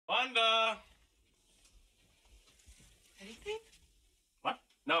Wanda! Anything? What?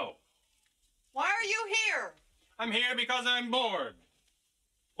 No. Why are you here? I'm here because I'm bored.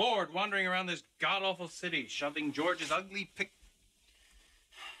 Bored wandering around this god-awful city, shoving George's ugly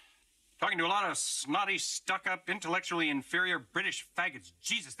talking to a lot of snotty, stuck-up, intellectually inferior British faggots.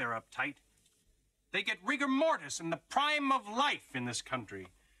 Jesus, they're uptight. They get rigor mortis in the prime of life in this country.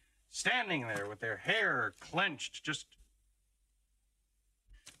 Standing there with their hair clenched, just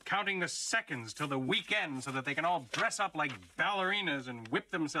counting the seconds till the weekend so that they can all dress up like ballerinas and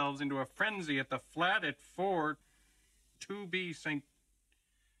whip themselves into a frenzy at the flat at 4 to be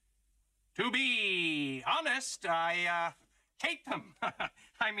honest, I hate them.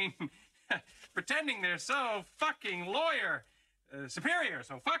 I mean, pretending they're so fucking superior,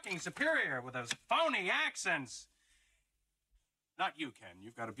 so fucking superior with those phony accents. Not you, Ken.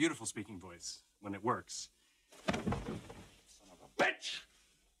 You've got a beautiful speaking voice when it works. Son of a bitch!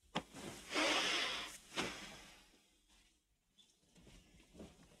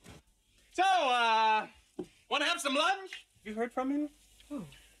 So, want to have some lunch? You heard from him? Who?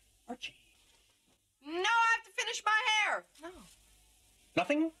 Archie. No, I have to finish my hair. No.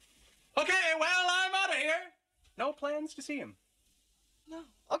 Nothing? Okay, well, I'm out of here. No plans to see him. No.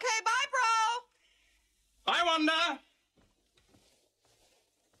 Okay, bye, bro. Bye, Wanda.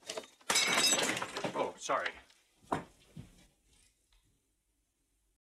 Oh, sorry.